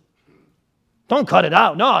 Jesus. Don't cut it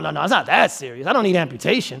out. No, it's not that serious. I don't need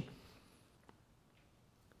amputation.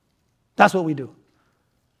 That's what we do.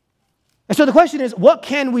 And so the question is, what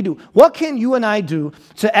can we do? What can you and I do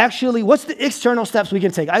to actually, what's the external steps we can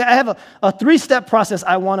take? I have a 3-step process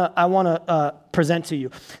I want to present to you.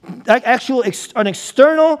 An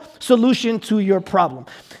external solution to your problem.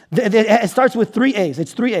 It starts with 3 A's.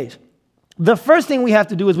 It's 3 A's. The first thing we have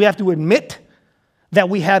to do is we have to admit that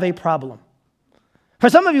we have a problem. For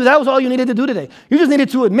some of you, that was all you needed to do today. You just needed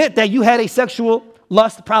to admit that you had a sexual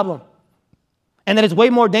lust problem. And that it's way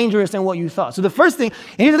more dangerous than what you thought. So the first thing,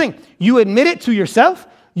 and here's the thing, you admit it to yourself,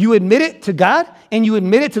 you admit it to God, and you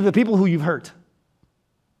admit it to the people who you've hurt.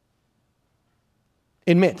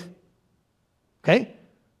 Admit. Okay?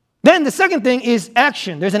 Then the second thing is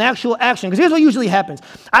action. There's an actual action. Because here's what usually happens.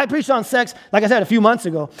 I preached on sex, like I said, a few months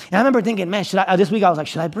ago. And I remember thinking, man, this week I was like,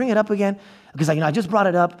 should I bring it up again? Because I just brought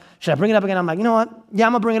it up. Should I bring it up again? I'm like, you know what? Yeah,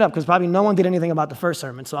 I'm going to bring it up because probably no one did anything about the first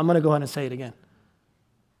sermon. So I'm going to go ahead and say it again.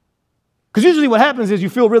 Because usually what happens is you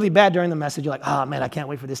feel really bad during the message. You're like, oh, man, I can't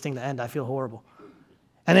wait for this thing to end. I feel horrible.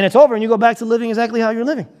 And then it's over and you go back to living exactly how you're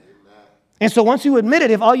living. And so once you admit it,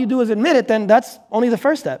 if all you do is admit it, then that's only the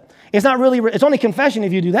first step. It's not really, it's only confession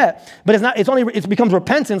if you do that. But it becomes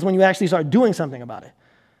repentance when you actually start doing something about it.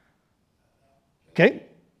 Okay?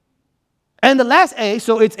 And the last A,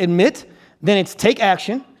 so it's admit, then it's take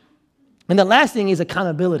action. And the last thing is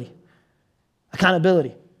accountability.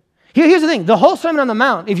 Accountability. Here's the thing. The whole Sermon on the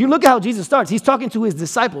Mount, if you look at how Jesus starts, he's talking to his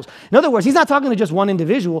disciples. In other words, he's not talking to just one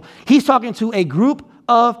individual. He's talking to a group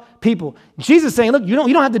of people. Jesus is saying, look, you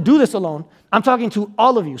don't have to do this alone. I'm talking to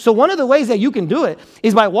all of you. So one of the ways that you can do it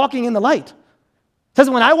is by walking in the light. It says,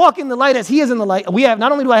 when I walk in the light as he is in the light,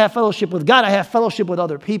 not only do I have fellowship with God, I have fellowship with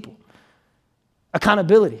other people.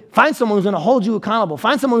 Accountability. Find someone who's going to hold you accountable.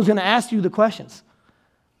 Find someone who's going to ask you the questions.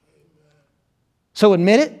 So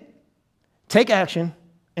admit it, take action,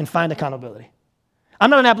 and find accountability. I'm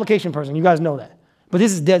not an application person. You guys know that. But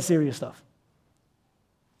this is dead serious stuff.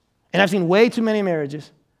 And I've seen way too many marriages,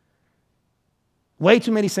 way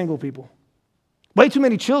too many single people, way too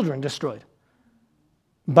many children destroyed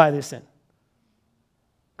by this sin.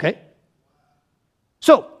 Okay?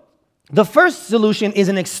 So, the first solution is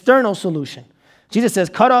an external solution. Jesus says,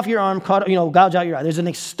 cut off your arm, gouge out your eye. There's an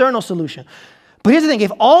external solution. But here's the thing.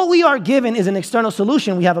 If all we are given is an external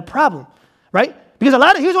solution, we have a problem, right? Because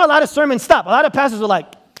here's where a lot of sermons stop. A lot of pastors are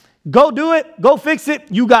like, go do it, go fix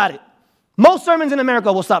it, you got it. Most sermons in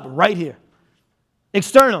America will stop right here.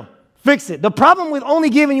 External, fix it. The problem with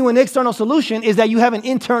only giving you an external solution is that you have an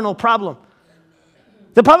internal problem.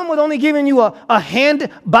 The problem with only giving you a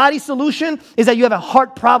hand-body solution is that you have a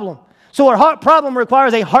heart problem. So a heart problem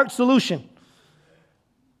requires a heart solution.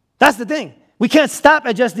 That's the thing. We can't stop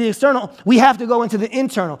at just the external. We have to go into the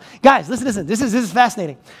internal. Guys, listen. This is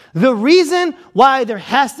fascinating. The reason why there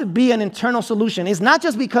has to be an internal solution is not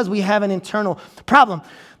just because we have an internal problem.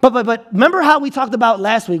 But remember how we talked about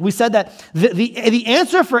last week? We said that the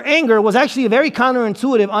answer for anger was actually a very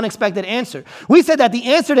counterintuitive, unexpected answer. We said that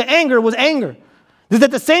the answer to anger was anger. That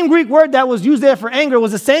the same Greek word that was used there for anger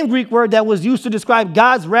was the same Greek word that was used to describe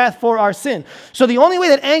God's wrath for our sin. So the only way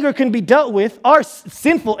that anger can be dealt with, our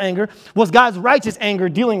sinful anger, was God's righteous anger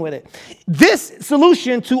dealing with it. This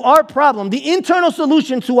solution to our problem, the internal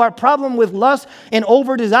solution to our problem with lust and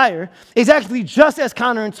over-desire, is actually just as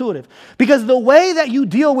counterintuitive. Because the way that you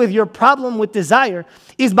deal with your problem with desire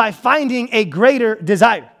is by finding a greater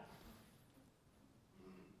desire.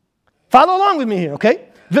 Follow along with me here, okay?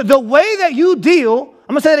 The way that you deal,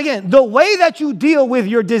 I'm going to say it again, the way that you deal with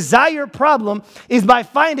your desire problem is by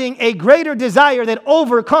finding a greater desire that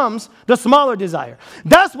overcomes the smaller desire.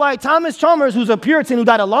 That's why Thomas Chalmers, who's a Puritan who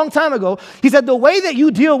died a long time ago, he said the way that you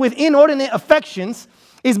deal with inordinate affections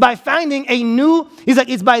is by finding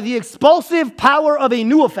it's by the expulsive power of a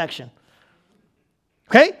new affection.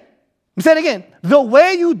 Okay? Let me say it again. The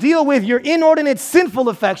way you deal with your inordinate sinful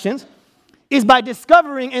affections is by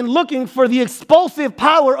discovering and looking for the expulsive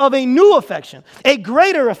power of a new affection, a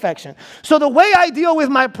greater affection. So the way I deal with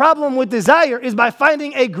my problem with desire is by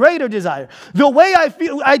finding a greater desire. The way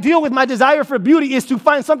I deal with my desire for beauty is to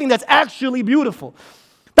find something that's actually beautiful.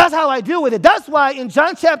 That's how I deal with it. That's why in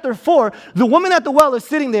John chapter 4, the woman at the well is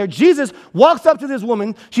sitting there. Jesus walks up to this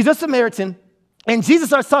woman. She's a Samaritan. And Jesus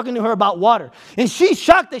starts talking to her about water. And she's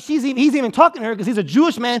shocked that he's even talking to her because he's a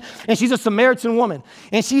Jewish man and she's a Samaritan woman.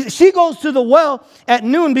 And she goes to the well at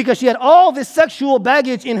noon because she had all this sexual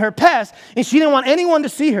baggage in her past and she didn't want anyone to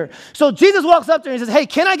see her. So Jesus walks up to her and says, hey,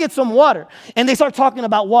 can I get some water? And they start talking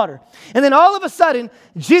about water. And then all of a sudden,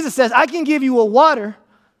 Jesus says, I can give you a water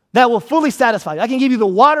that will fully satisfy you. I can give you the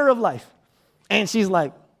water of life. And she's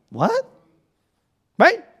like, what?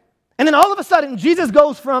 Right? And then all of a sudden, Jesus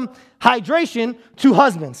goes from hydration to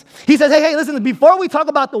husbands. He says, hey, listen, before we talk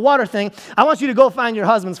about the water thing, I want you to go find your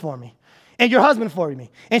husbands for me and your husband for me.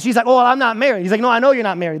 And she's like, oh, well, I'm not married. He's like, no, I know you're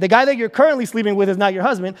not married. The guy that you're currently sleeping with is not your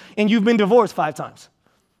husband, and you've been divorced 5 times.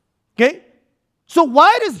 Okay? So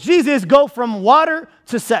why does Jesus go from water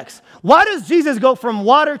to sex? Why does Jesus go from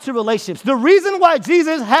water to relationships? The reason why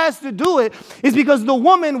Jesus has to do it is because the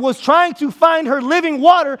woman was trying to find her living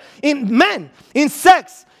water in men, in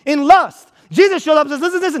sex, in lust. Jesus showed up and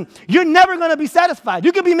says, listen, you're never going to be satisfied.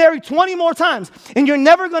 You could be married 20 more times, and you're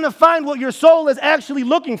never going to find what your soul is actually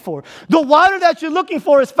looking for. The water that you're looking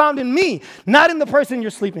for is found in me, not in the person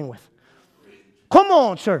you're sleeping with. Come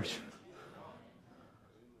on, church.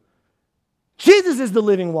 Jesus is the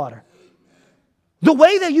living water. The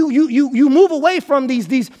way that you move away from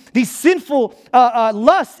these sinful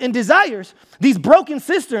lusts and desires, these broken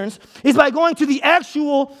cisterns, is by going to the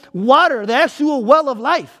actual water, the actual well of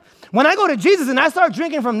life. When I go to Jesus and I start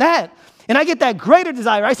drinking from that, and I get that greater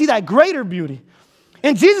desire, I see that greater beauty.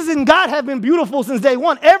 And Jesus and God have been beautiful since day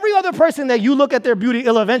one. Every other person that you look at their beauty,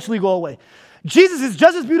 it'll eventually go away. Jesus is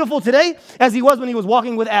just as beautiful today as he was when he was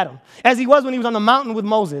walking with Adam, as he was when he was on the mountain with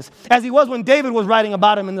Moses, as he was when David was writing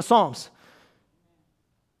about him in the Psalms.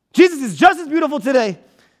 Jesus is just as beautiful today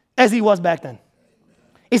as he was back then.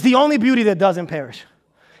 It's the only beauty that doesn't perish.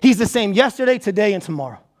 He's the same yesterday, today, and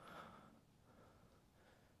tomorrow.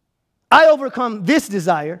 I overcome this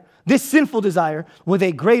desire, this sinful desire, with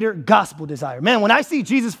a greater gospel desire. Man, when I see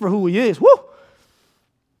Jesus for who he is, whoo!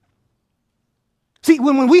 See,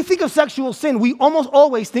 when we think of sexual sin, we almost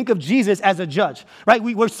always think of Jesus as a judge, right?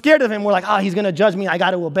 We're scared of him. We're like, he's going to judge me. I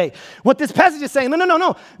got to obey. What this passage is saying,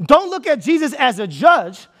 no. Don't look at Jesus as a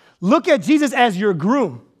judge. Look at Jesus as your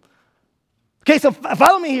groom. Okay, so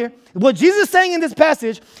follow me here. What Jesus is saying in this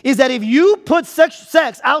passage is that if you put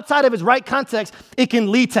sex outside of its right context, it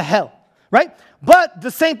can lead to hell, right? But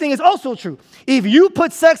the same thing is also true. If you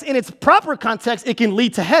put sex in its proper context, it can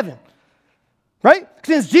lead to heaven. Right?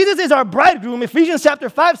 Since Jesus is our bridegroom, Ephesians chapter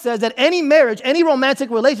 5 says that any marriage, any romantic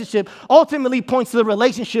relationship ultimately points to the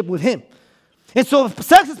relationship with him. And so if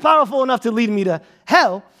sex is powerful enough to lead me to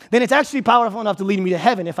hell, then it's actually powerful enough to lead me to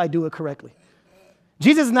heaven if I do it correctly.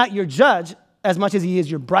 Jesus is not your judge as much as he is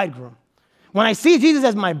your bridegroom. When I see Jesus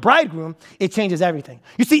as my bridegroom, it changes everything.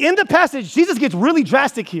 You see, in the passage, Jesus gets really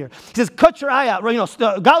drastic here. He says, cut your eye out,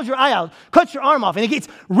 gouge your eye out, cut your arm off. And it gets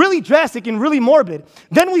really drastic and really morbid.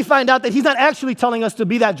 Then we find out that he's not actually telling us to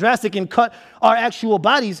be that drastic and cut our actual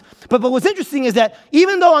bodies. But what's interesting is that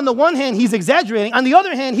even though on the one hand he's exaggerating, on the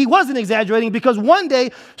other hand, he wasn't exaggerating because one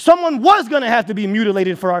day someone was going to have to be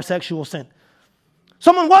mutilated for our sexual sin.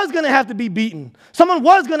 Someone was going to have to be beaten. Someone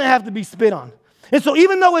was going to have to be spit on. And so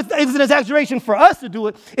even though it's an exaggeration for us to do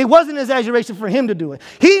it, it wasn't an exaggeration for him to do it.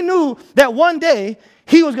 He knew that one day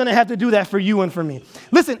he was going to have to do that for you and for me.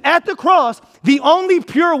 Listen, at the cross, the only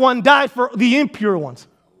pure one died for the impure ones.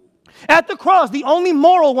 At the cross, the only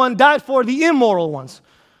moral one died for the immoral ones.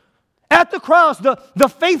 At the cross, the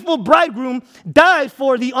faithful bridegroom died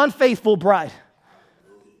for the unfaithful bride.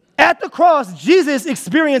 At the cross, Jesus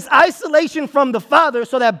experienced isolation from the Father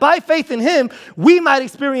so that by faith in him, we might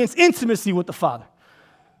experience intimacy with the Father.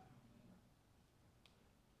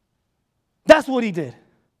 That's what he did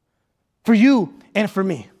for you and for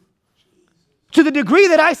me. To the degree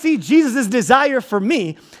that I see Jesus' desire for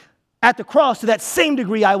me at the cross, to that same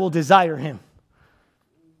degree I will desire him.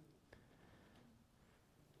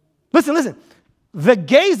 Listen. The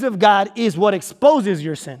gaze of God is what exposes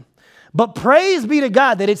your sin. But praise be to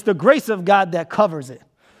God that it's the grace of God that covers it.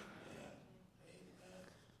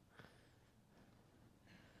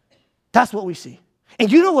 That's what we see.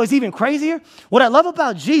 And you know what's even crazier? What I love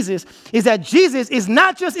about Jesus is that Jesus is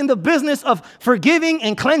not just in the business of forgiving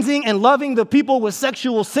and cleansing and loving the people with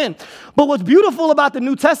sexual sin. But what's beautiful about the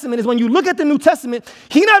New Testament is when you look at the New Testament,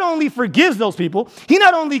 he not only forgives those people, he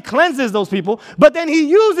not only cleanses those people, but then he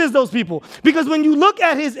uses those people. Because when you look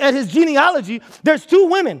at his genealogy, there's 2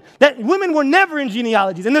 women. That women were never in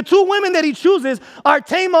genealogies. And the 2 women that he chooses are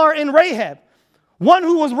Tamar and Rahab. One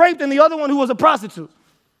who was raped and the other one who was a prostitute.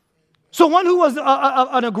 So one who was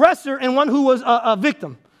an aggressor and one who was a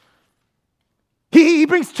victim. He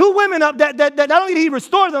brings two women up that not only did he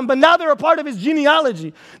restore them, but now they're a part of his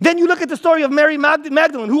genealogy. Then you look at the story of Mary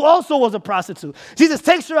Magdalene, who also was a prostitute. Jesus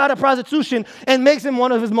takes her out of prostitution and makes him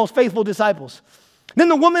one of his most faithful disciples. Then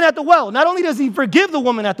the woman at the well, not only does he forgive the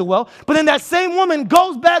woman at the well, but then that same woman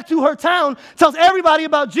goes back to her town, tells everybody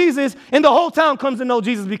about Jesus, and the whole town comes to know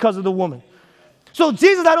Jesus because of the woman. So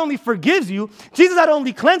Jesus not only forgives you, Jesus not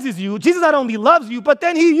only cleanses you, Jesus not only loves you, but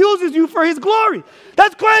then he uses you for his glory.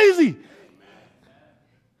 That's crazy.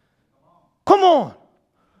 Come on.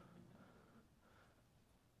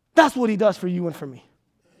 That's what he does for you and for me.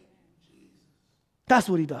 That's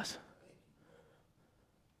what he does.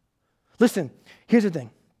 Listen, here's the thing.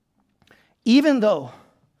 Even though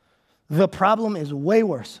the problem is way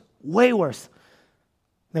worse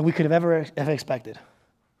than we could have ever expected,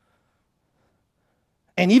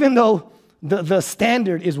 and even though the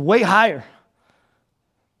standard is way higher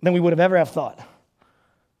than we would have ever have thought,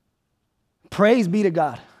 praise be to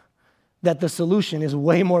God that the solution is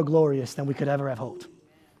way more glorious than we could ever have hoped.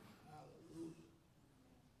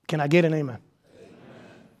 Can I get an amen?